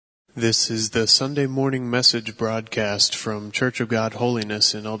This is the Sunday morning message broadcast from Church of God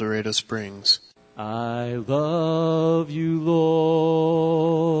Holiness in El Dorado Springs. I love you,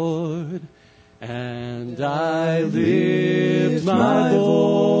 Lord, and I lift my voice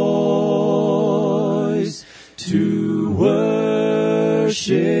to worship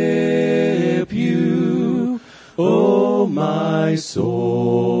you. Oh, my soul,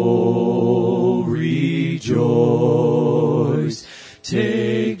 rejoice.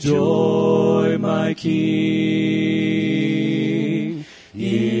 Take joy, my King,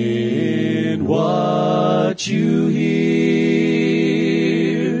 in what you hear.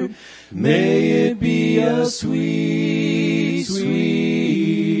 May it be a sweet,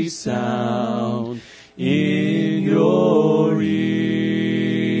 sweet sound in your ear.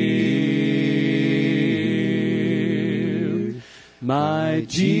 My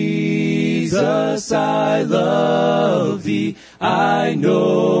Jesus, I love thee. I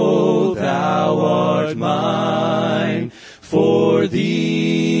know thou art mine. For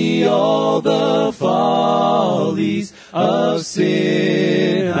thee all the follies of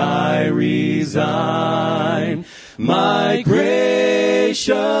sin I resign. My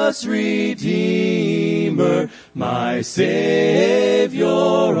gracious Redeemer, my Savior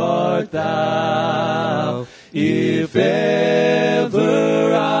art thou. If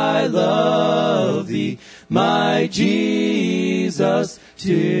ever I love thee, my Jesus,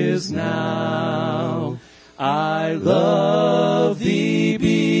 'tis now. I love thee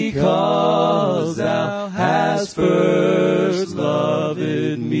because thou hast first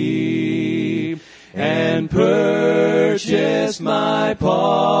loved me and purchased my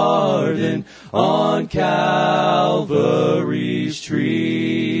pardon on Calvary's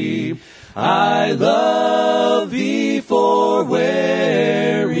tree. I love thee for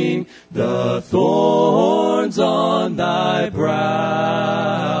wearing the thorns on thy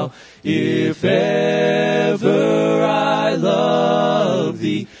brow. If ever I love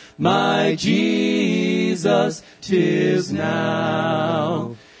thee, my Jesus, 'tis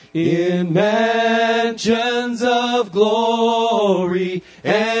now. In mansions of glory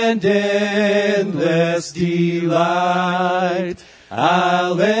and endless delight,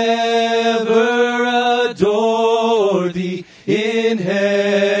 I'll ever adore thee in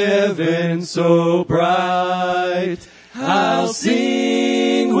heaven so bright. I'll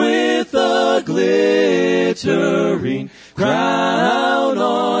sing with a glittering crown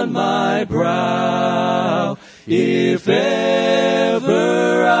on my brow. If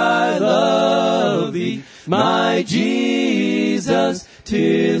ever I love thee, my Jesus,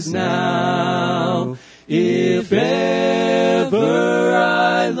 'tis now. If ever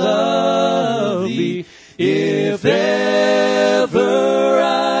I love thee, if ever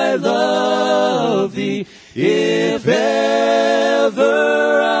I love thee, if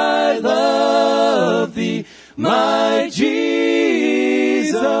ever I love thee, my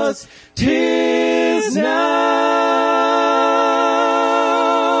Jesus, 'tis now.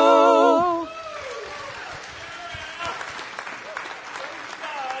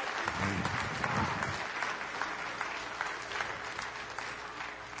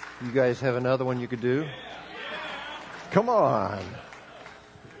 You guys have another one you could do? Come on.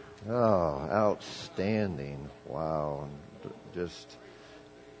 Oh, outstanding. Wow. Just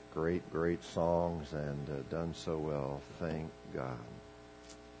great songs and done so well. Thank God.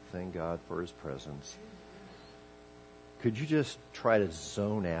 Thank God for His presence. Could you just try to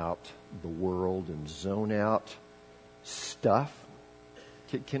zone out the world and zone out stuff?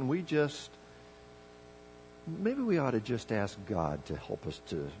 Can we just, maybe we ought to just ask God to help us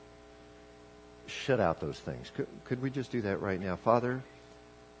to shut out those things. Could we just do that right now? Father,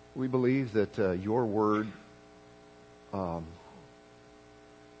 we believe that your word,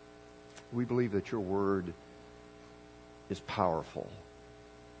 is powerful.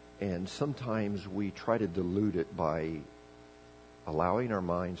 And sometimes we try to dilute it by allowing our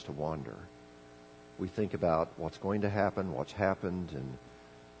minds to wander. We think about what's going to happen, what's happened, and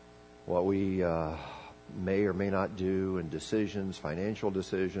what we may or may not do, and decisions, financial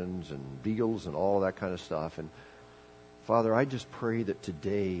decisions, and deals, and all that kind of stuff. And Father, I just pray that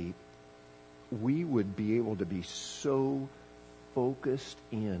today we would be able to be so focused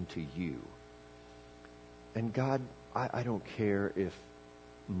into you. And God, I don't care if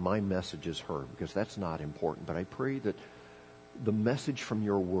my message is heard, because that's not important, but I pray that the message from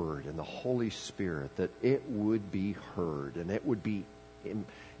your word and the Holy Spirit, that it would be heard, and it would be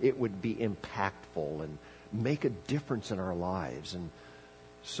impactful and make a difference in our lives. And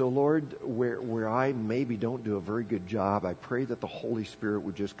so, Lord, where I maybe don't do a very good job, I pray that the Holy Spirit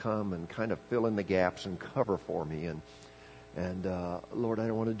would just come and kind of fill in the gaps and cover for me. And Lord, I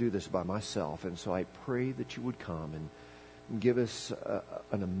don't want to do this by myself. And so I pray that you would come and give us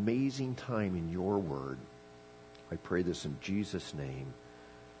an amazing time in your word. I pray this in Jesus' name.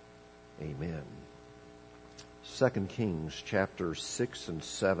 Amen. 2 Kings chapter 6 and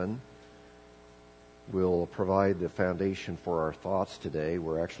 7 will provide the foundation for our thoughts today.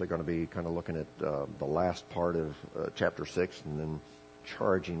 We're actually going to be kind of looking at the last part of chapter 6 and then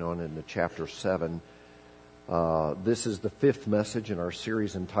charging on into chapter 7. This is the fifth message in our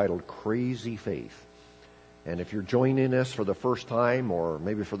series entitled Crazy Faith. And if you're joining us for the first time, or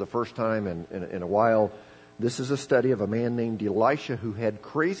maybe for the first time in a while, this is a study of a man named Elisha who had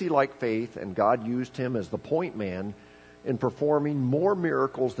crazy-like faith, and God used him as the point man in performing more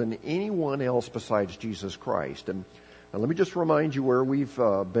miracles than anyone else besides Jesus Christ. And let me just remind you where we've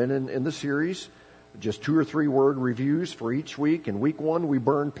been in the series. Just 2 or 3 word reviews for each week. In week 1, we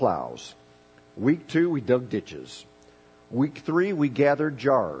burned plows. Week 2, we dug ditches. Week 3, we gathered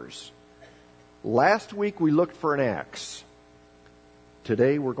jars. Last week, we looked for an axe.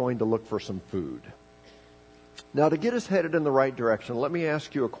 Today, we're going to look for some food. Now, to get us headed in the right direction, let me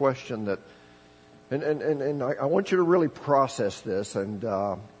ask you a question that, and I want you to really process this and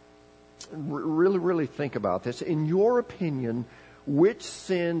really think about this. In your opinion, which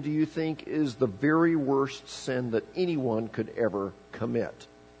sin do you think is the very worst sin that anyone could ever commit?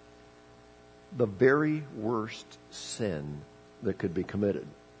 The very worst sin that could be committed.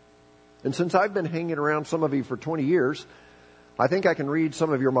 And since I've been hanging around some of you for 20 years, I think I can read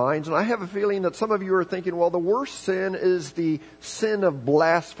some of your minds, and I have a feeling that some of you are thinking, well, the worst sin is the sin of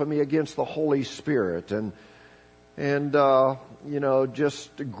blasphemy against the Holy Spirit and just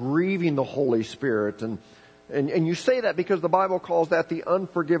grieving the Holy Spirit. And you say that because the Bible calls that the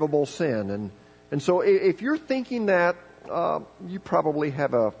unforgivable sin. And so if you're thinking that, you probably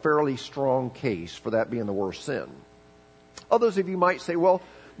have a fairly strong case for that being the worst sin. Others of you might say, well,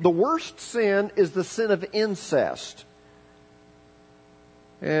 the worst sin is the sin of incest.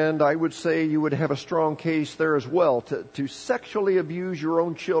 And I would say you would have a strong case there as well. To sexually abuse your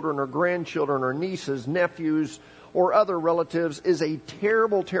own children or grandchildren or nieces, nephews, or other relatives is a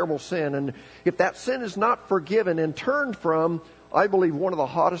terrible, terrible sin. And if that sin is not forgiven and turned from, I believe one of the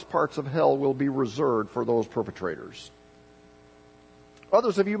hottest parts of hell will be reserved for those perpetrators.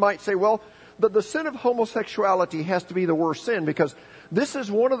 Others of you might say, well, the sin of homosexuality has to be the worst sin because this is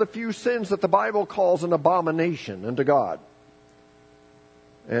one of the few sins that the Bible calls an abomination unto God.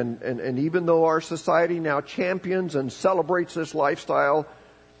 And even though our society now champions and celebrates this lifestyle,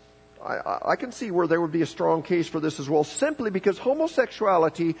 I can see where there would be a strong case for this as well, simply because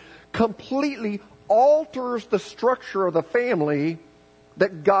homosexuality completely alters the structure of the family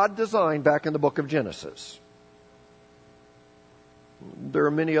that God designed back in the book of Genesis. There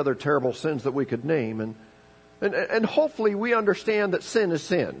are many other terrible sins that we could name, and hopefully we understand that sin is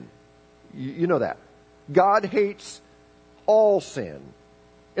sin. You know that. God hates all sin.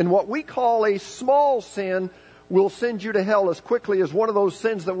 And what we call a small sin will send you to hell as quickly as one of those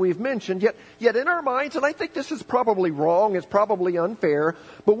sins that we've mentioned. Yet in our minds, and I think this is probably wrong, it's probably unfair,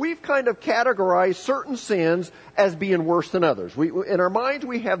 but we've kind of categorized certain sins as being worse than others. In our minds,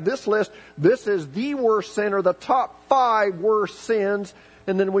 we have this list. This is the worst sin, or the top 5 worst sins.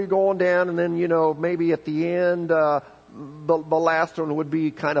 And then we go on down, and then, maybe at the end, the last one would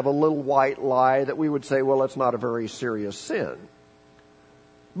be kind of a little white lie that we would say, well, it's not a very serious sin.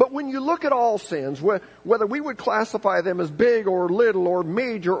 But when you look at all sins, whether we would classify them as big or little or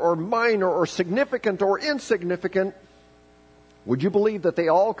major or minor or significant or insignificant, would you believe that they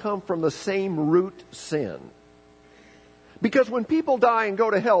all come from the same root sin? Because when people die and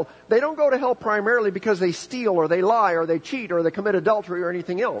go to hell, they don't go to hell primarily because they steal or they lie or they cheat or they commit adultery or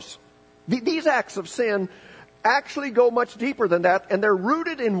anything else. These acts of sin actually go much deeper than that, and they're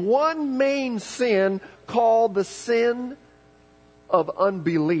rooted in one main sin called the sin of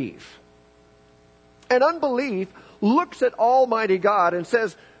unbelief. And unbelief looks at Almighty God and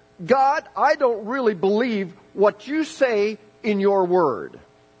says, God, I don't really believe what you say in your word.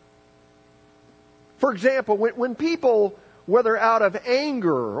 For example, when people, whether out of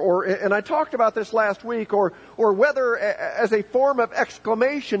anger, and I talked about this last week, or whether as a form of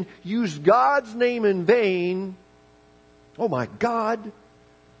exclamation, use God's name in vain, oh my God,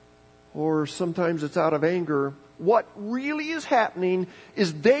 or sometimes it's out of anger, what really is happening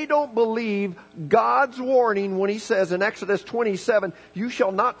is they don't believe God's warning when He says in Exodus 27, you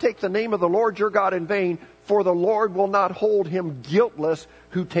shall not take the name of the Lord your God in vain, for the Lord will not hold him guiltless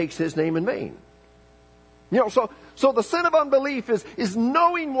who takes His name in vain. So the sin of unbelief is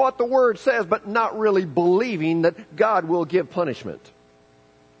knowing what the Word says, but not really believing that God will give punishment.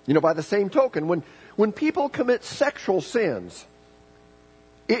 By the same token, when people commit sexual sins,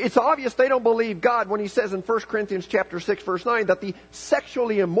 it's obvious they don't believe God when he says in 1 Corinthians chapter 6, verse 9, that the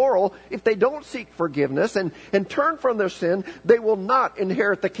sexually immoral, if they don't seek forgiveness and turn from their sin, they will not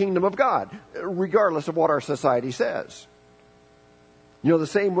inherit the kingdom of God, regardless of what our society says. You know,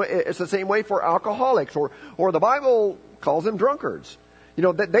 it's the same way for alcoholics, or the Bible calls them drunkards. You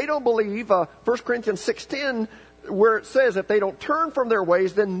know, that they don't believe 1 Corinthians 6:10, where it says if they don't turn from their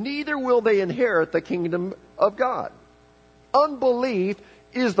ways, then neither will they inherit the kingdom of God. Unbelief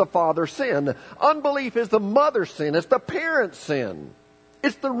is the father's sin. Unbelief is the mother's sin. It's the parent's sin.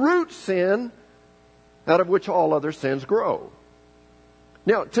 It's the root sin out of which all other sins grow.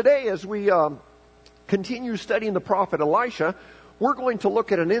 Now, today as we continue studying the prophet Elisha, we're going to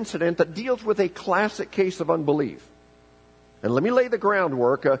look at an incident that deals with a classic case of unbelief. And let me lay the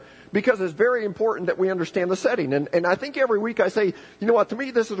groundwork because it's very important that we understand the setting. And I think every week I say, you know what, to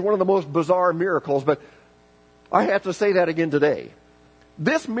me this is one of the most bizarre miracles, but I have to say that again today.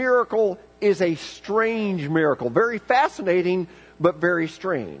 This miracle is a strange miracle. Very fascinating, but very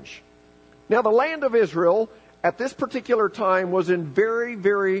strange. Now, the land of Israel at this particular time was in very,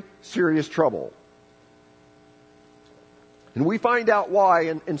 very serious trouble. And we find out why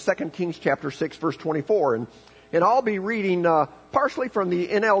in 2 Kings chapter 6, verse 24. And I'll be reading partially from the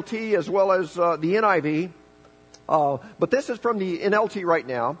NLT as well as the NIV. But this is from the NLT right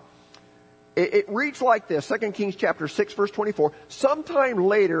now. It reads like this, 2 Kings chapter 6, verse 24. Sometime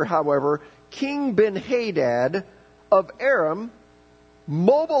later, however, King Ben-Hadad of Aram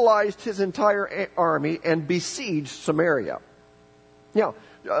mobilized his entire army and besieged Samaria. Now,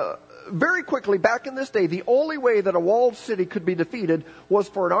 very quickly, back in this day, the only way that a walled city could be defeated was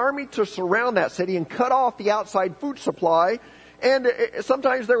for an army to surround that city and cut off the outside food supply. And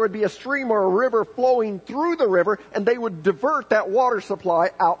sometimes there would be a stream or a river flowing through the river, and they would divert that water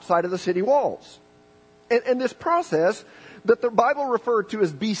supply outside of the city walls. And this process that the Bible referred to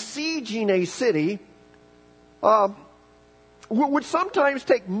as besieging a city would sometimes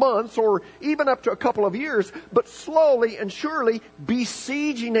take months or even up to a couple of years, but slowly and surely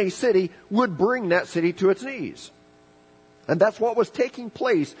besieging a city would bring that city to its knees. And that's what was taking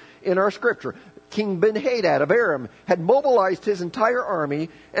place in our scripture. King Ben-Hadad of Aram had mobilized his entire army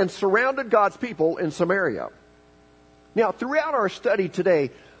and surrounded God's people in Samaria. Now, throughout our study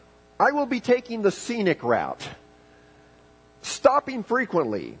today, I will be taking the scenic route, stopping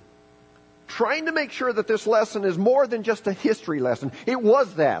frequently, trying to make sure that this lesson is more than just a history lesson. It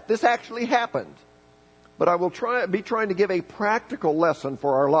was that. This actually happened. But I will be trying to give a practical lesson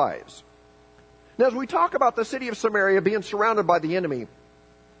for our lives. Now, as we talk about the city of Samaria being surrounded by the enemy,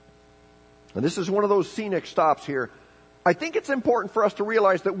 and this is one of those scenic stops here, I think it's important for us to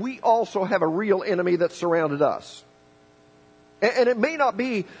realize that we also have a real enemy that surrounded us. And it may not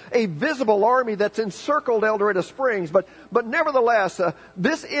be a visible army that's encircled El Dorado Springs, but nevertheless,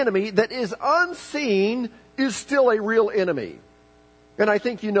 this enemy that is unseen is still a real enemy. And I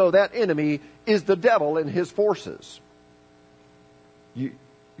think you know that enemy is the devil and his forces.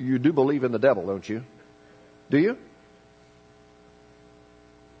 You do believe in the devil, don't you? Do you?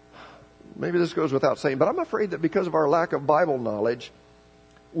 Maybe this goes without saying, but I'm afraid that because of our lack of Bible knowledge,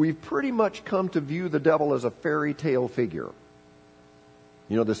 we've pretty much come to view the devil as a fairy tale figure.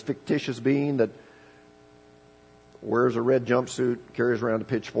 You know, this fictitious being that wears a red jumpsuit, carries around a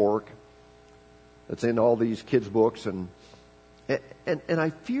pitchfork, that's in all these kids' books. And I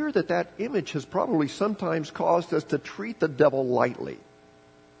fear that image has probably sometimes caused us to treat the devil lightly.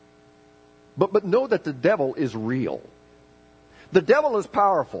 But know that the devil is real. The devil is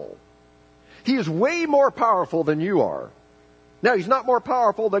powerful. He is way more powerful than you are. Now, he's not more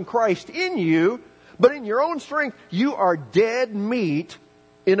powerful than Christ in you, but in your own strength, you are dead meat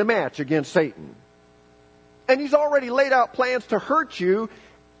in a match against Satan. And he's already laid out plans to hurt you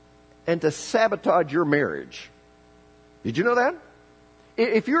and to sabotage your marriage. Did you know that?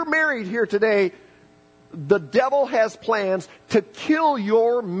 If you're married here today, the devil has plans to kill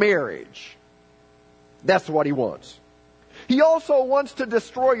your marriage. That's what he wants. He also wants to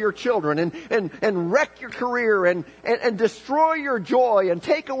destroy your children and wreck your career and destroy your joy and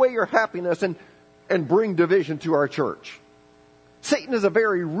take away your happiness and bring division to our church. Satan is a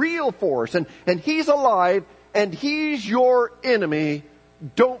very real force, and he's alive, and he's your enemy.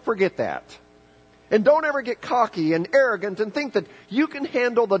 Don't forget that. And don't ever get cocky and arrogant and think that you can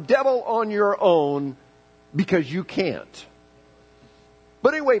handle the devil on your own, because you can't.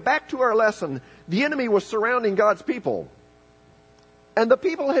 But anyway, back to our lesson. The enemy was surrounding God's people. And the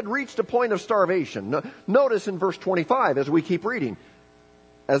people had reached a point of starvation. Notice in verse 25 as we keep reading.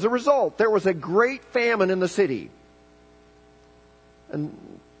 As a result, there was a great famine in the city. And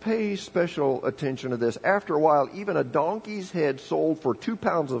pay special attention to this. After a while, even a donkey's head sold for 2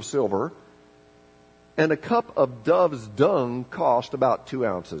 pounds of silver, and a cup of dove's dung cost about 2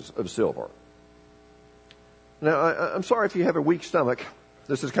 ounces of silver. Now, I'm sorry if you have a weak stomach.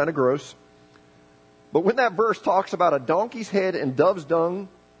 This is kind of gross. But when that verse talks about a donkey's head and dove's dung,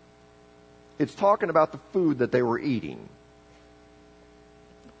 it's talking about the food that they were eating.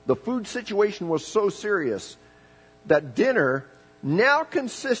 The food situation was so serious that dinner now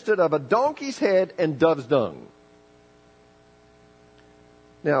consisted of a donkey's head and dove's dung.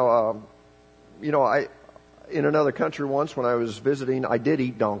 Now, I in another country once when I was visiting, I did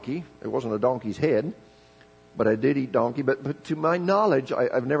eat donkey. It wasn't a donkey's head, but I did eat donkey. But to my knowledge,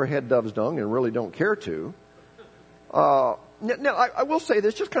 I've never had dove's dung and really don't care to. Now, I will say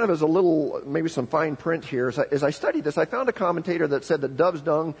this just kind of as a little, maybe some fine print here. As I studied this, I found a commentator that said that dove's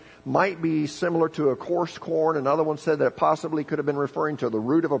dung might be similar to a coarse corn. Another one said that it possibly could have been referring to the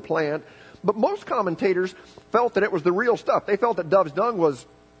root of a plant. But most commentators felt that it was the real stuff. They felt that dove's dung was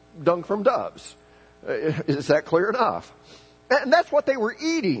dung from doves. Is that clear enough? And that's what they were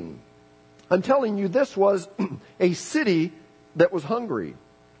eating. I'm telling you, this was a city that was hungry.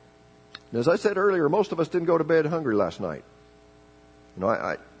 And as I said earlier, most of us didn't go to bed hungry last night.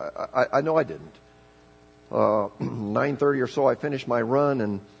 I know I didn't. 9:30 or so, I finished my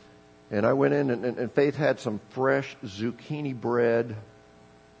run, and I went in, and Faith had some fresh zucchini bread.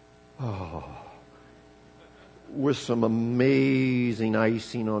 Oh, with some amazing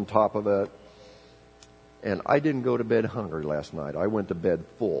icing on top of it. And I didn't go to bed hungry last night. I went to bed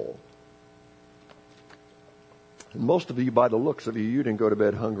full. And most of you, by the looks of you, you didn't go to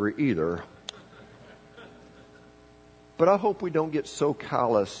bed hungry either. But I hope we don't get so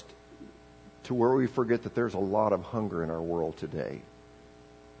calloused to where we forget that there's a lot of hunger in our world today.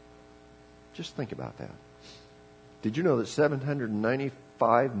 Just think about that. Did you know that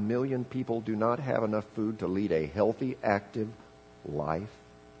 795 million people do not have enough food to lead a healthy, active life?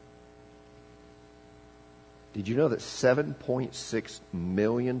 Did you know that 7.6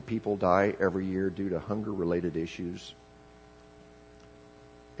 million people die every year due to hunger-related issues?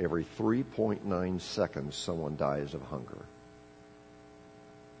 Every 3.9 seconds, someone dies of hunger.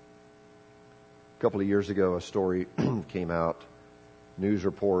 A couple of years ago, a story came out, news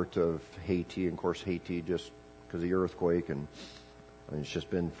report of Haiti. And of course, Haiti, just because of the earthquake, and it's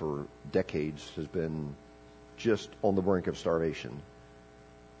just been for decades, has been just on the brink of starvation.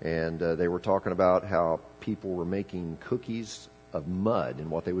 And they were talking about how people were making cookies of mud.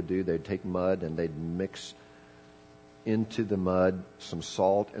 And what they would do, they'd take mud and they'd mix into the mud some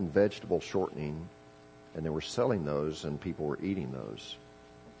salt and vegetable shortening. And they were selling those, and people were eating those.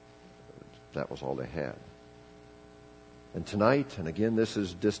 That was all they had. And tonight, and again, this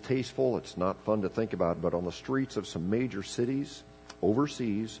is distasteful. It's not fun to think about, but on the streets of some major cities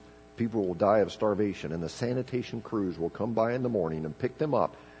overseas, people will die of starvation, and the sanitation crews will come by in the morning and pick them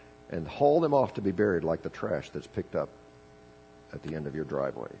up and haul them off to be buried like the trash that's picked up at the end of your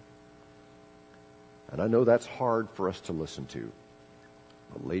driveway. And I know that's hard for us to listen to.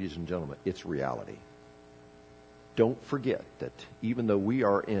 But ladies and gentlemen, it's reality. Don't forget that even though we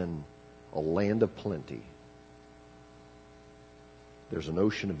are in a land of plenty, there's an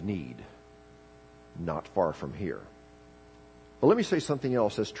ocean of need not far from here. Well, let me say something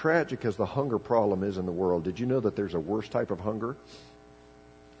else. As tragic as the hunger problem is in the world, did you know that there's a worse type of hunger?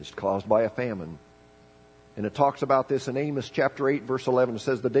 It's caused by a famine. And it talks about this in Amos chapter 8, verse 11. It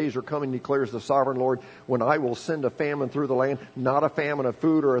says, "The days are coming, declares the sovereign Lord, when I will send a famine through the land, not a famine of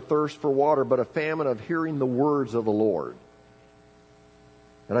food or a thirst for water, but a famine of hearing the words of the Lord."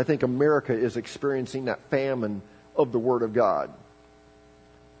 And I think America is experiencing that famine of the Word of God.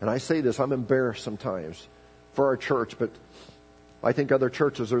 And I say this, I'm embarrassed sometimes for our church, but I think other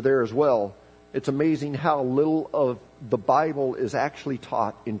churches are there as well. It's amazing how little of the Bible is actually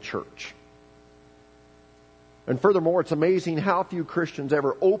taught in church. And furthermore, it's amazing how few Christians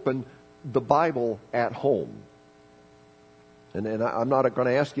ever open the Bible at home. And I'm not going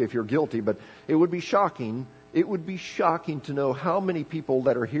to ask you if you're guilty, but it would be shocking. It would be shocking to know how many people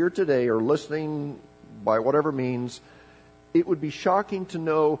that are here today or listening by whatever means. It would be shocking to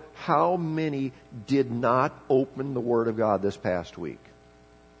know how many did not open the Word of God this past week.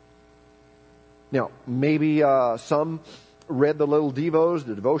 Now, maybe some read the little devos,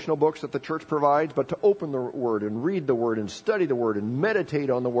 the devotional books that the church provides, but to open the Word and read the Word and study the Word and meditate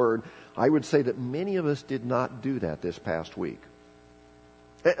on the Word, I would say that many of us did not do that this past week.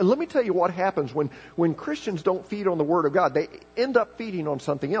 And let me tell you what happens when Christians don't feed on the Word of God. They end up feeding on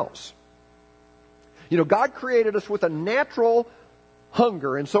something else. You know, God created us with a natural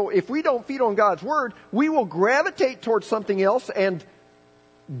hunger. And so if we don't feed on God's Word, we will gravitate towards something else. And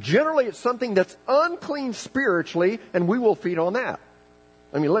Generally, it's something that's unclean spiritually, and we will feed on that.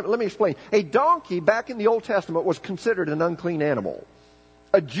 I mean, let me explain. A donkey back in the Old Testament was considered an unclean animal.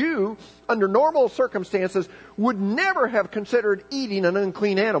 A Jew, under normal circumstances, would never have considered eating an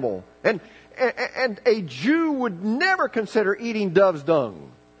unclean animal. And a Jew would never consider eating dove's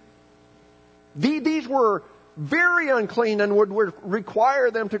dung. These were very unclean and would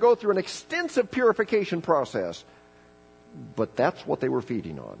require them to go through an extensive purification process. But that's what they were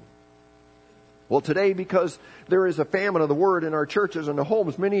feeding on. Well, today, because there is a famine of the Word in our churches and the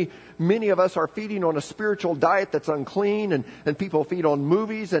homes, many of us are feeding on a spiritual diet that's unclean, and people feed on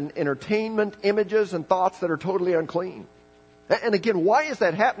movies and entertainment, images and thoughts that are totally unclean. And again, why is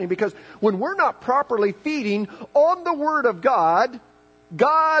that happening? Because when we're not properly feeding on the Word of God,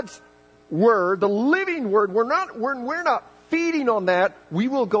 God's Word, the living Word, when we're not feeding on that, we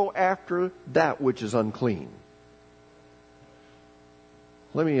will go after that which is unclean.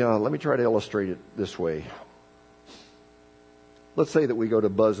 Let me try to illustrate it this way. Let's say that we go to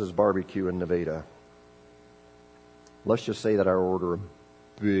Buzz's Barbecue in Nevada. Let's just say that I order a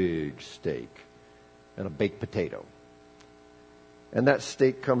big steak and a baked potato. And that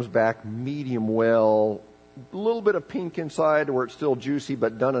steak comes back medium well, a little bit of pink inside where it's still juicy,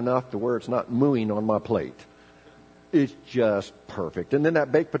 but done enough to where it's not mooing on my plate. It's just perfect. And then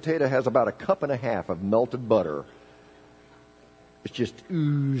that baked potato has about a cup and a half of melted butter. It's just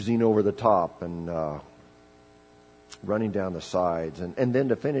oozing over the top and running down the sides. And then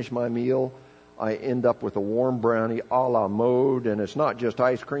to finish my meal, I end up with a warm brownie a la mode. And it's not just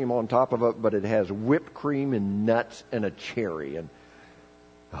ice cream on top of it, but it has whipped cream and nuts and a cherry. And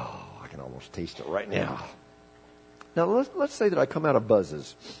I can almost taste it right now. Now, let's say that I come out of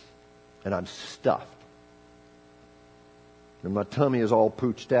Buzz's and I'm stuffed. And my tummy is all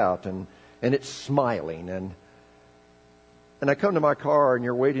pooched out and it's smiling. And I come to my car, and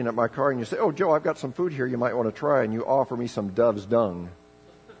you're waiting at my car, and you say, "Oh, Joe, I've got some food here you might want to try," and you offer me some dove's dung.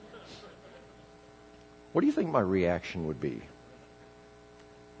 What do you think my reaction would be?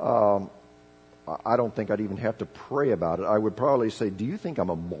 I don't think I'd even have to pray about it. I would probably say, "Do you think I'm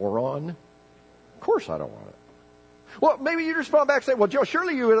a moron? Of course I don't want it." Well, maybe you'd respond back and say, "Well, Joe,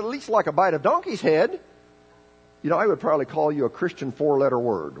 surely you would at least like a bite of donkey's head." You know, I would probably call you a Christian 4-letter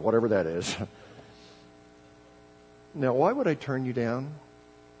word, whatever that is. Now, why would I turn you down?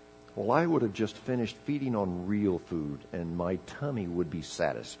 Well, I would have just finished feeding on real food, and my tummy would be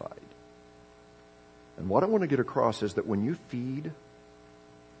satisfied. And what I want to get across is that when you feed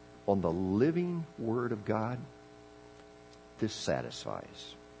on the living Word of God, this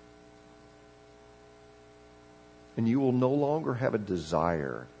satisfies. And you will no longer have a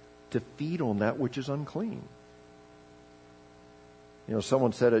desire to feed on that which is unclean. You know,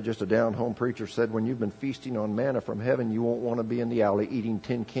 someone said it, just a down-home preacher said, when you've been feasting on manna from heaven, you won't want to be in the alley eating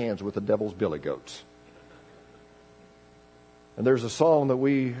tin cans with the devil's billy goats. And there's a song that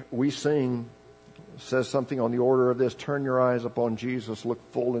we sing, says something on the order of this: turn your eyes upon Jesus, look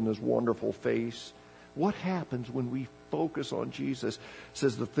full in His wonderful face. What happens when we focus on Jesus? It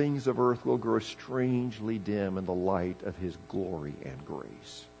says the things of earth will grow strangely dim in the light of His glory and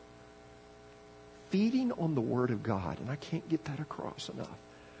grace. Feeding on the Word of God, and I can't get that across enough.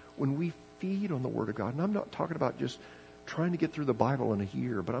 When we feed on the Word of God, and I'm not talking about just trying to get through the Bible in a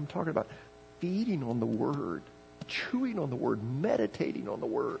year, but I'm talking about feeding on the Word, chewing on the Word, meditating on the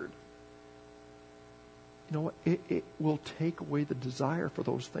Word. You know what? It will take away the desire for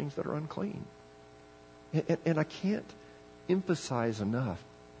those things that are unclean. And I can't emphasize enough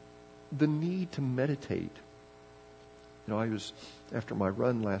the need to meditate. You know, after my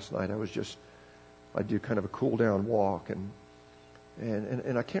run last night, I do kind of a cool down walk,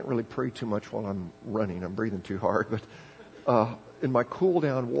 and I can't really pray too much while I'm running. I'm breathing too hard. But in my cool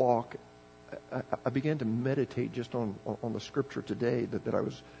down walk, I began to meditate just on the scripture today that I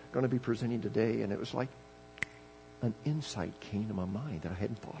was going to be presenting today, and it was like an insight came to my mind that I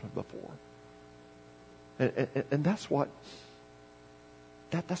hadn't thought of before. And that's what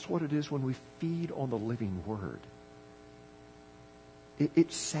it is when we feed on the living Word.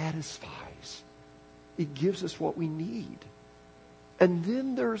 It satisfies. It gives us what we need. And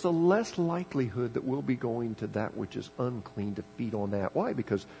then there's a less likelihood that we'll be going to that which is unclean to feed on that. Why?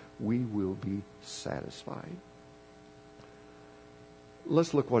 Because we will be satisfied.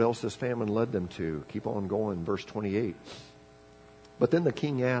 Let's look what else this famine led them to. Keep on going, verse 28. But then the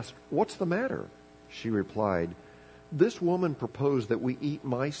king asked, "What's the matter?" She replied, "This woman proposed that we eat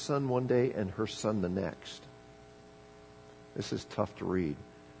my son one day and her son the next." This is tough to read.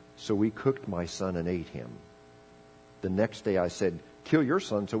 "So we cooked my son and ate him. The next day I said, 'Kill your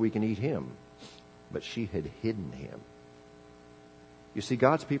son so we can eat him.' But she had hidden him." You see,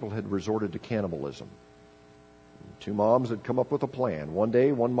 God's people had resorted to cannibalism. Two moms had come up with a plan. One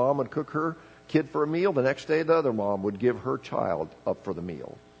day, one mom would cook her kid for a meal. The next day, the other mom would give her child up for the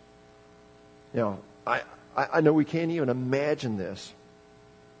meal. Now, I know we can't even imagine this.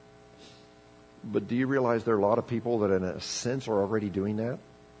 But do you realize there are a lot of people that, in a sense, are already doing that?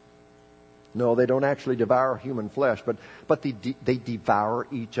 No, they don't actually devour human flesh, but they devour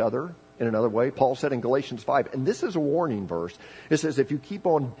each other in another way. Paul said in Galatians 5, and this is a warning verse. It says, if you keep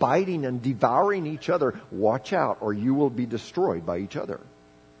on biting and devouring each other, watch out, or you will be destroyed by each other.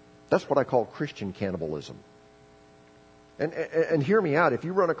 That's what I call Christian cannibalism. And hear me out. If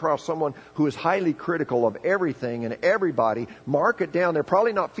you run across someone who is highly critical of everything and everybody, mark it down. They're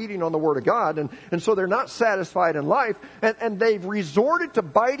probably not feeding on the Word of God, and so they're not satisfied in life, and they've resorted to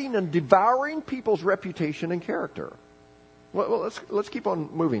biting and devouring people's reputation and character. Well, let's keep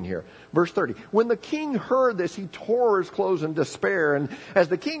on moving here. Verse 30. When the king heard this, he tore his clothes in despair, and as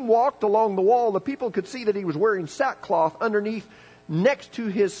the king walked along the wall, the people could see that he was wearing sackcloth underneath next to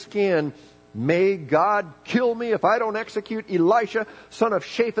his skin. May God kill me if I don't execute Elisha, son of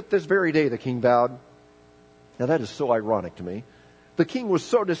Shaphat, this very day, the king vowed. Now that is so ironic to me. The king was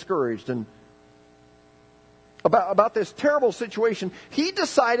so discouraged and about this terrible situation, he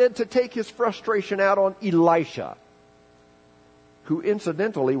decided to take his frustration out on Elisha, who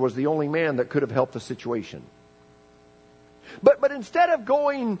incidentally was the only man that could have helped the situation. But instead of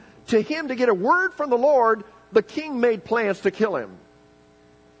going to him to get a word from the Lord, the king made plans to kill him.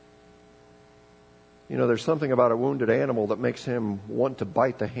 You know, there's something about a wounded animal that makes him want to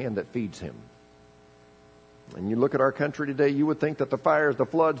bite the hand that feeds him. And you look at our country today, you would think that the fires, the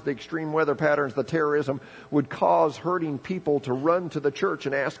floods, the extreme weather patterns, the terrorism would cause hurting people to run to the church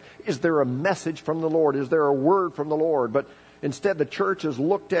and ask, is there a message from the Lord? Is there a word from the Lord? But instead, the church is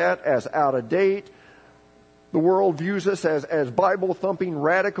looked at as out of date. The world views us as Bible-thumping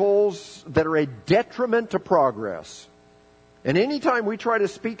radicals that are a detriment to progress. And anytime we try to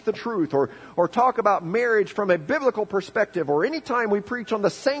speak the truth or talk about marriage from a biblical perspective, or anytime we preach on the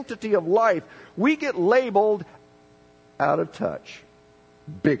sanctity of life, we get labeled out of touch.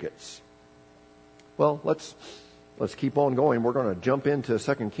 Bigots. Well, let's keep on going. We're going to jump into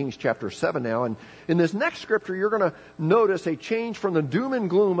 2 Kings chapter 7 now. And in this next scripture, you're going to notice a change from the doom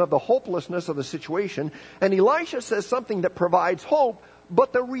and gloom of the hopelessness of the situation. And Elisha says something that provides hope,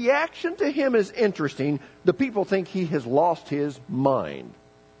 but the reaction to him is interesting. The people think he has lost his mind.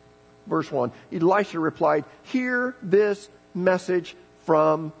 Verse 1, Elisha replied, hear this message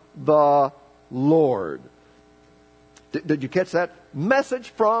from the Lord. Did you catch that? Message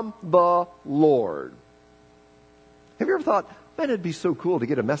from the Lord. Have you ever thought, man, it'd be so cool to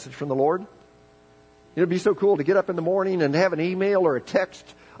get a message from the Lord? It'd be so cool to get up in the morning and have an email or a text,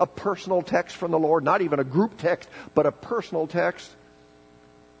 a personal text from the Lord, not even a group text, but a personal text.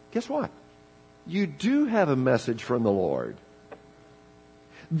 Guess what? You do have a message from the Lord.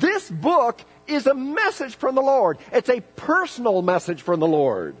 This book is a message from the Lord. It's a personal message from the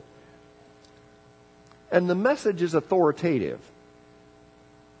Lord. And the message is authoritative.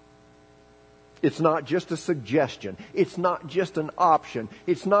 It's not just a suggestion. It's not just an option.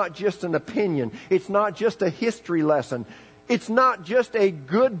 It's not just an opinion. It's not just a history lesson. It's not just a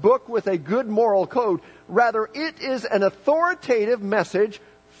good book with a good moral code. Rather, it is an authoritative message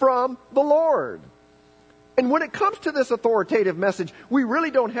from the Lord. And when it comes to this authoritative message, we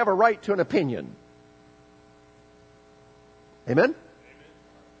really don't have a right to an opinion. Amen?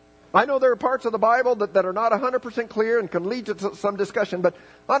 I know there are parts of the Bible that are not 100% clear and can lead to some discussion, but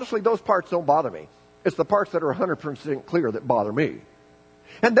honestly, those parts don't bother me. It's the parts that are 100% clear that bother me.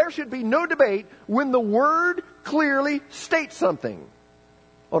 And there should be no debate when the Word clearly states something.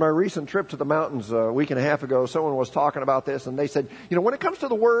 On our recent trip to the mountains a week and a half ago, someone was talking about this, and they said, when it comes to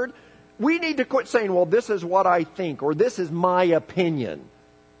the Word, we need to quit saying, well, this is what I think, or this is my opinion.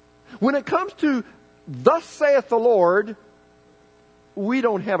 When it comes to thus saith the Lord, we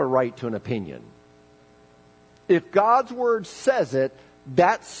don't have a right to an opinion. If God's Word says it,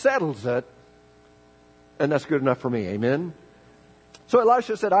 that settles it, and that's good enough for me. Amen? So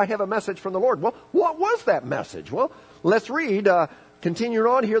Elisha said, I have a message from the Lord. Well, what was that message? Well, let's read. Continuing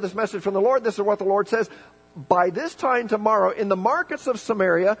on here, this message from the Lord. This is what the Lord says. By this time tomorrow, in the markets of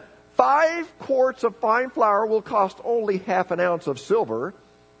Samaria, 5 quarts of fine flour will cost only half an ounce of silver,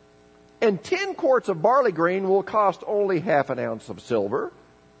 and 10 quarts of barley grain will cost only half an ounce of silver.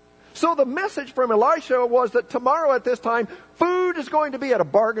 So the message from Elisha was that tomorrow at this time, food is going to be at a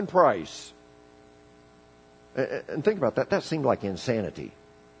bargain price. And think about that. That seemed like insanity.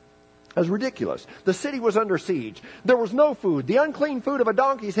 It was ridiculous. The city was under siege. There was no food. The unclean food of a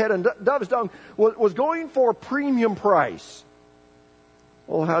donkey's head and dove's dung was going for a premium price.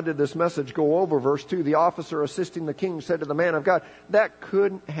 Well, how did this message go over? Verse 2, the officer assisting the king said to the man of God, that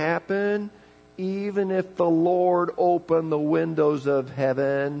couldn't happen even if the Lord opened the windows of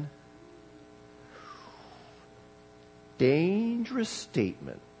heaven. Dangerous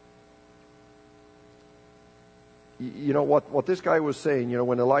statement. You know what this guy was saying,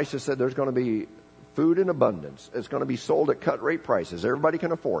 when Elisha said there's going to be food in abundance, it's going to be sold at cut rate prices, everybody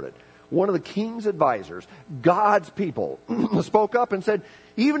can afford it. One of the king's advisors, God's people, spoke up and said,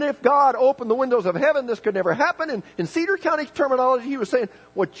 even if God opened the windows of heaven, this could never happen. And in Cedar County terminology, he was saying,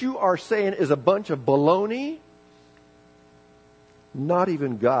 what you are saying is a bunch of baloney. Not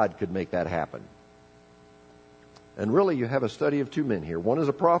even God could make that happen. And really, you have a study of two men here. One is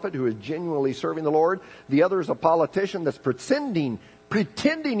a prophet who is genuinely serving the Lord. The other is a politician that's pretending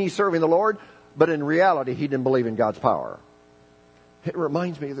he's serving the Lord, but in reality, he didn't believe in God's power. It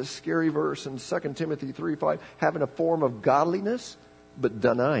reminds me of this scary verse in 2 Timothy 3:5, having a form of godliness, but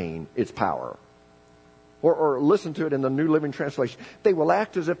denying its power. Or listen to it in the New Living Translation. They will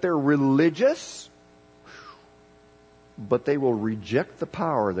act as if they're religious, but they will reject the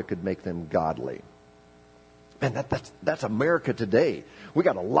power that could make them godly. And that's America today. We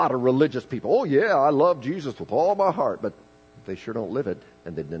got a lot of religious people. Oh yeah, I love Jesus with all my heart, but they sure don't live it,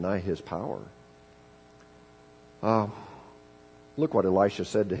 and they deny His power. Look what Elisha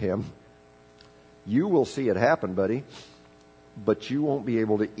said to him. You will see it happen, buddy, but you won't be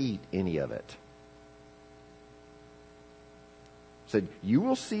able to eat any of it. He said, you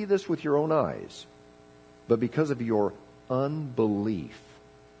will see this with your own eyes, but because of your unbelief.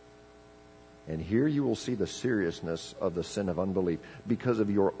 And here you will see the seriousness of the sin of unbelief. Because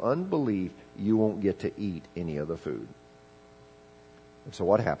of your unbelief, you won't get to eat any of the food. And so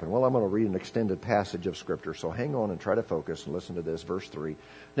what happened? Well, I'm going to read an extended passage of Scripture, so hang on and try to focus and listen to this. Verse 3.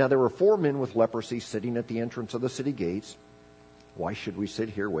 Now there were 4 men with leprosy sitting at the entrance of the city gates. Why should we sit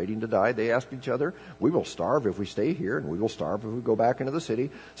here waiting to die? They asked each other. We will starve if we stay here, and we will starve if we go back into the city.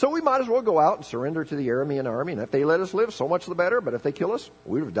 So we might as well go out and surrender to the Aramean army, and if they let us live, so much the better. But if they kill us,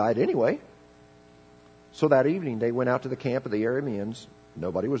 we would have died anyway. So that evening they went out to the camp of the Arameans.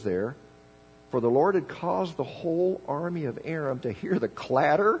 Nobody was there. For the Lord had caused the whole army of Aram to hear the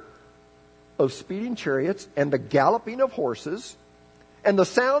clatter of speeding chariots and the galloping of horses and the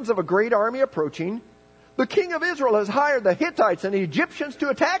sounds of a great army approaching. The king of Israel has hired the Hittites and the Egyptians to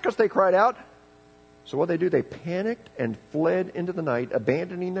attack us, they cried out. So what they do, they panicked and fled into the night,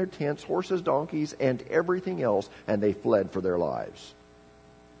 abandoning their tents, horses, donkeys, and everything else, and they fled for their lives.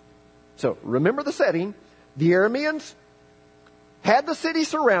 So remember the setting. The Arameans had the city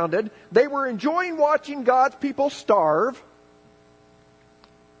surrounded. They were enjoying watching God's people starve.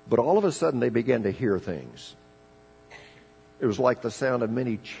 But all of a sudden they began to hear things. It was like the sound of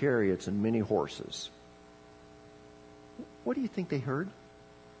many chariots and many horses. What do you think they heard?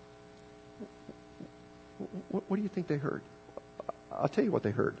 What do you think they heard? I'll tell you what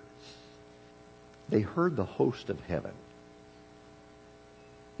they heard. They heard the host of heaven.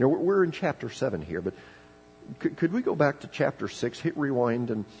 You know, we're in chapter 7 here, but could we go back to chapter 6, hit rewind,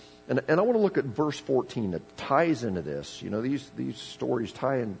 and I want to look at verse 14 that ties into this. You know, these stories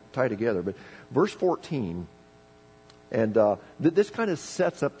tie together. But verse 14, and this kind of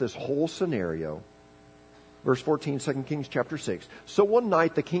sets up this whole scenario. Verse 14, 2 Kings chapter 6. So one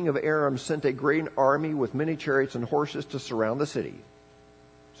night the king of Aram sent a great army with many chariots and horses to surround the city.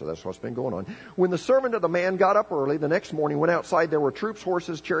 So that's what's been going on. When the servant of the man got up early, the next morning went outside, there were troops,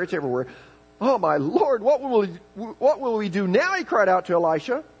 horses, chariots everywhere. Oh, my Lord, what will we do now? He cried out to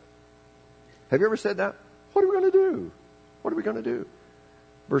Elisha. Have you ever said that? What are we going to do? What are we going to do?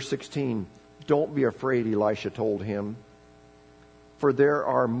 Verse 16, don't be afraid, Elisha told him, for there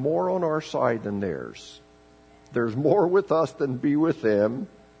are more on our side than theirs. There's more with us than be with them.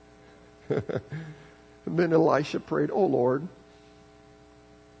 And then Elisha prayed, oh, Lord.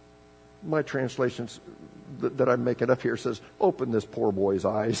 My translations that I'm making up here says, open this poor boy's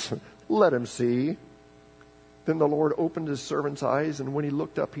eyes. Let him see. Then the Lord opened his servant's eyes, and when he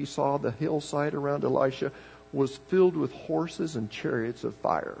looked up, he saw the hillside around Elisha was filled with horses and chariots of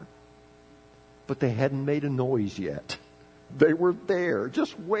fire. But they hadn't made a noise yet. They were there,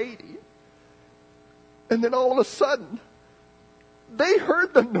 just waiting. And then all of a sudden, they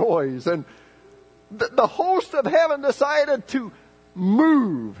heard the noise, and the host of heaven decided to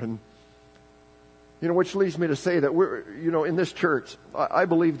move. And which leads me to say that we're, in this church, I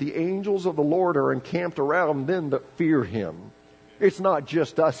believe the angels of the Lord are encamped around them that fear Him. It's not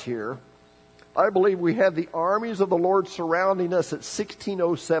just us here. I believe we have the armies of the Lord surrounding us at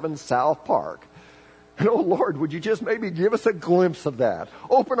 1607 South Park. And oh Lord, would you just maybe give us a glimpse of that?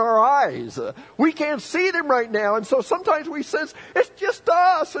 Open our eyes. We can't see them right now. And so sometimes we sense it's just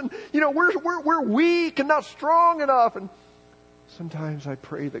us. And, we're weak and not strong enough. And sometimes I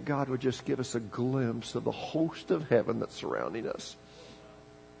pray that God would just give us a glimpse of the host of heaven that's surrounding us.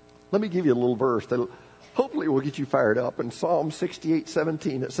 Let me give you a little verse that hopefully will get you fired up. In Psalm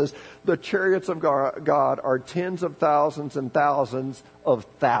 68:17, it says, the chariots of God are tens of thousands and thousands of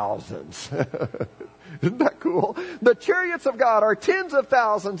thousands. Isn't that cool? The chariots of God are tens of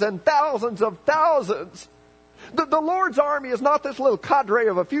thousands and thousands of thousands. The Lord's army is not this little cadre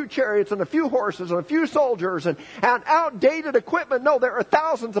of a few chariots and a few horses and a few soldiers and outdated equipment. No, there are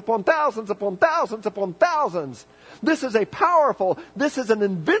thousands upon thousands upon thousands upon thousands. This is this is an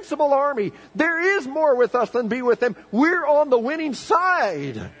invincible army. There is more with us than be with them. We're on the winning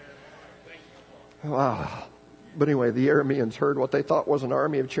side. Wow. But anyway, the Arameans heard what they thought was an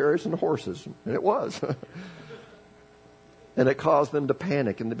army of chariots and horses. And it was. And it caused them to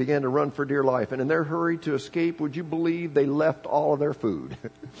panic, and they began to run for dear life. And in their hurry to escape, would you believe they left all of their food?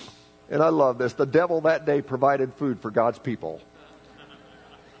 And I love this. The devil that day provided food for God's people.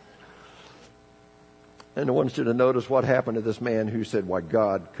 And I want you to notice what happened to this man who said, why,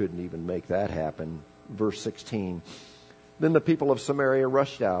 God couldn't even make that happen. Verse 16. Then the people of Samaria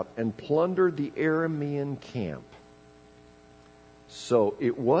rushed out and plundered the Aramean camp. So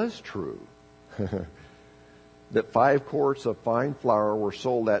it was true that 5 quarts of fine flour were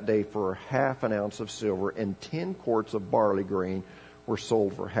sold that day for half an ounce of silver, and 10 quarts of barley grain were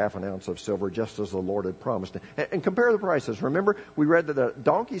sold for half an ounce of silver, just as the Lord had promised. And compare the prices. Remember, we read that a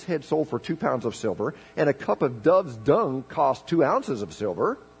donkey's head sold for 2 pounds of silver, and a cup of dove's dung cost 2 ounces of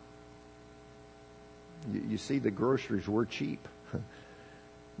silver. You see, the groceries were cheap.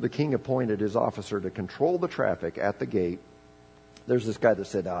 The king appointed his officer to control the traffic at the gate. There's this guy that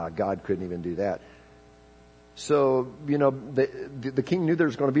said, God couldn't even do that. So, the king knew there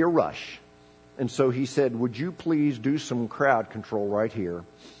was going to be a rush. And so he said, would you please do some crowd control right here?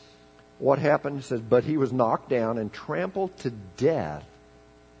 What happened? He says, but he was knocked down and trampled to death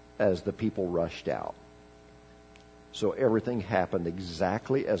as the people rushed out. So everything happened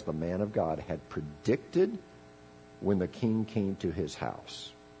exactly as the man of God had predicted when the king came to his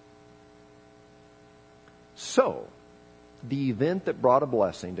house. So, the event that brought a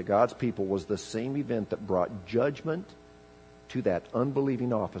blessing to God's people was the same event that brought judgment to that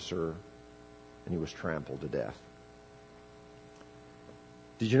unbelieving officer, and he was trampled to death.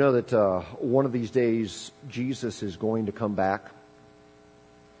 Did you know that one of these days Jesus is going to come back?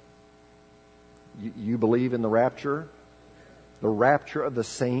 You believe in the rapture? The rapture of the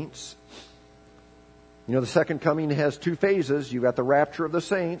saints. The second coming has 2 phases. You've got the rapture of the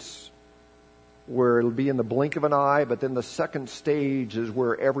saints, where it'll be in the blink of an eye, but then the second stage is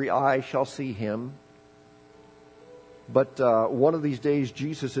where every eye shall see him. But one of these days,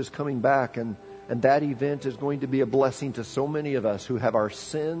 Jesus is coming back, and that event is going to be a blessing to so many of us who have our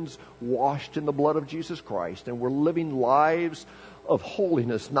sins washed in the blood of Jesus Christ, and we're living lives of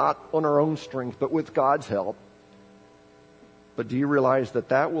holiness, not on our own strength, but with God's help. But do you realize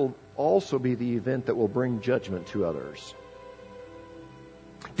that will also be the event that will bring judgment to others?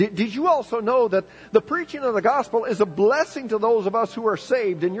 Did you also know that the preaching of the gospel is a blessing to those of us who are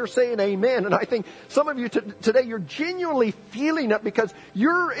saved? And you're saying amen. And I think some of you today, you're genuinely feeling it because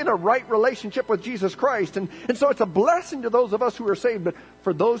you're in a right relationship with Jesus Christ. And so it's a blessing to those of us who are saved. But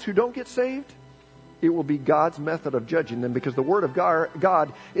for those who don't get saved, it will be God's method of judging them, because the Word of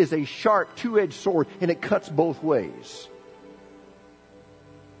God is a sharp, two-edged sword, and it cuts both ways.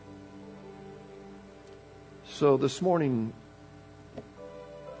 So this morning,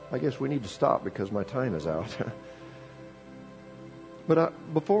 I guess we need to stop because my time is out. But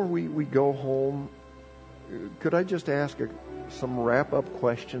before we go home, could I just ask some wrap-up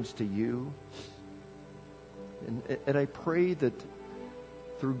questions to you? And I pray that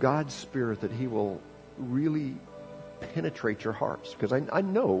through God's Spirit that He will really penetrate your hearts, because I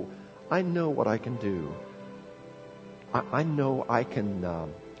know what I can do. I know I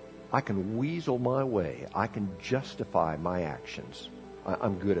can weasel my way. I can justify my actions.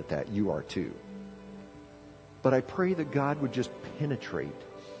 I'm good at that. You are too. But I pray that God would just penetrate,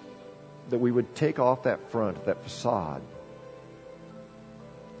 that we would take off that front, that facade.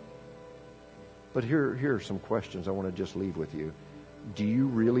 But here are some questions I want to just leave with you. Do you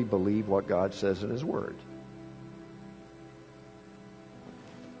really believe what God says in His Word?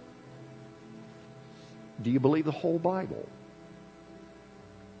 Do you believe the whole Bible?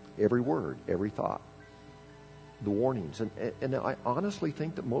 Every word, every thought, the warnings. And I honestly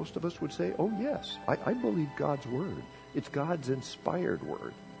think that most of us would say, oh yes, I believe God's Word. It's God's inspired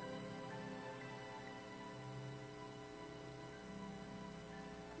Word.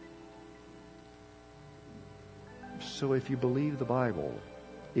 so if you believe the Bible,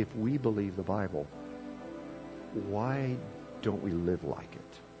 if we believe the Bible, why don't we live like it?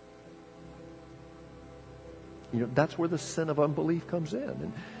 You know, that's where the sin of unbelief comes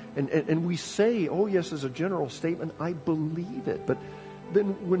in. And we say, oh yes, as a general statement, I believe it. But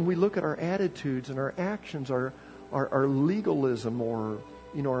then when we look at our attitudes and our actions, our legalism, or,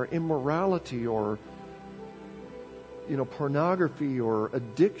 you know, our immorality, or, you know, pornography or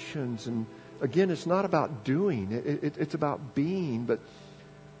addictions, and again, it's not about doing, it's about being. But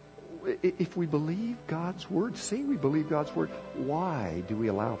if we believe God's Word, say we believe God's Word, why do we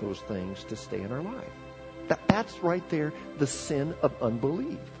allow those things to stay in our life? That's right there, the sin of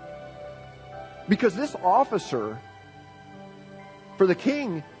unbelief. Because this officer, for the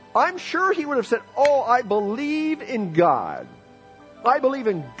king, I'm sure he would have said, oh, I believe in God. I believe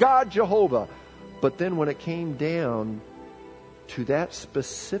in God Jehovah. But then when it came down to that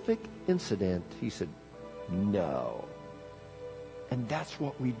specific incident, he said, no. And that's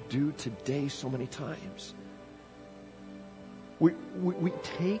what we do today so many times. We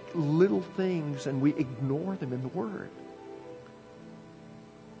take little things and we ignore them in the Word.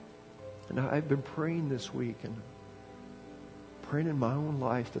 And I've been praying this week and praying in my own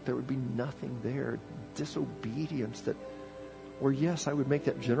life that there would be nothing there, disobedience, that where, yes, I would make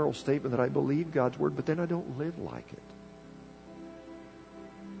that general statement that I believe God's Word, but then I don't live like it.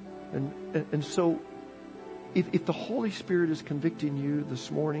 And so if the Holy Spirit is convicting you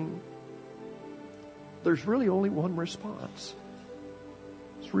this morning, there's really only one response.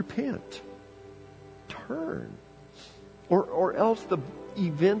 It's repent. Turn. Or else the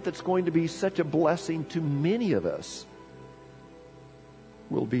event that's going to be such a blessing to many of us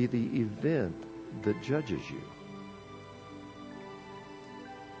will be the event that judges you.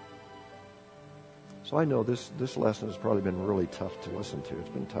 So I know this lesson has probably been really tough to listen to. It's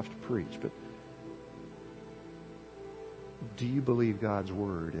been tough to preach, but do you believe God's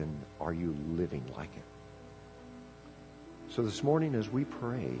Word, and are you living like it? So this morning as we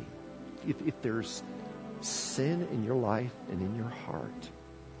pray, if there's sin in your life and in your heart,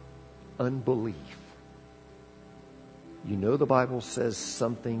 unbelief, you know the Bible says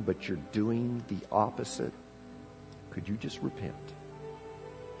something, but you're doing the opposite, could you just repent?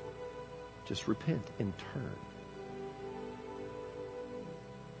 Just repent and turn.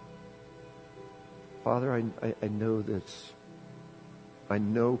 Father, I know this. I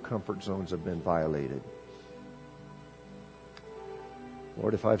know comfort zones have been violated.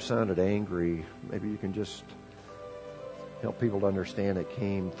 Lord, if I've sounded angry, maybe you can just help people to understand it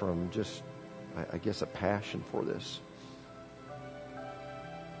came from just, I guess, a passion for this.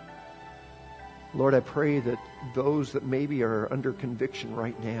 Lord, I pray that those that maybe are under conviction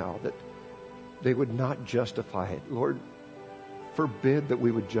right now, that they would not justify it. Lord, forbid that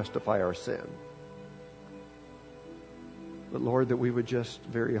we would justify our sin. But Lord, that we would just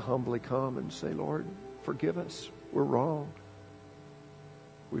very humbly come and say, Lord, forgive us. We're wrong.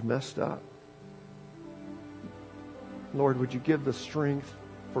 We've messed up. Lord, would you give the strength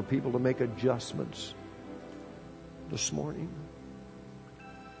for people to make adjustments this morning?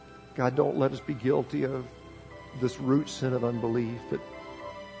 God, don't let us be guilty of this root sin of unbelief.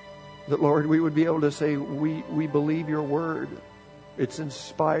 That Lord, we would be able to say, we believe your word. It's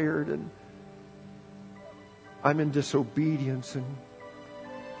inspired, and I'm in disobedience. And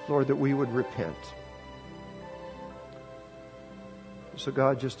Lord, that we would repent. So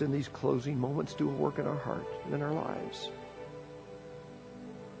God, just in these closing moments, do a work in our heart and in our lives.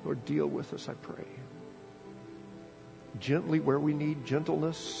 Lord, deal with us, I pray. Gently where we need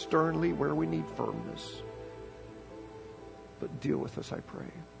gentleness, sternly where we need firmness. But deal with us, I pray.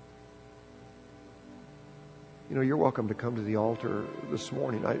 You know, you're welcome to come to the altar this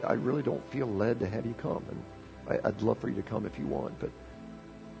morning. I really don't feel led to have you come, and I'd love for you to come if you want, but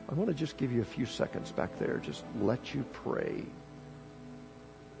I want to just give you a few seconds back there. Just let you pray.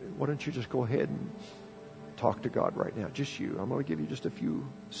 Why don't you just go ahead and talk to God right now? Just you. I'm going to give you just a few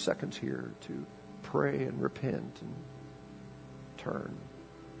seconds here to pray and repent and turn.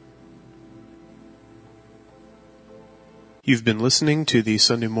 You've been listening to the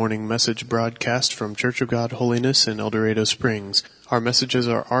Sunday morning message broadcast from Church of God Holiness in El Dorado Springs. Our messages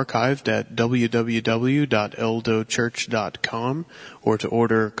are archived at www.eldochurch.com, or to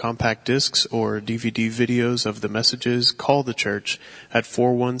order compact discs or DVD videos of the messages, call the church at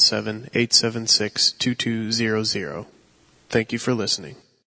 417-876-2200. Thank you for listening.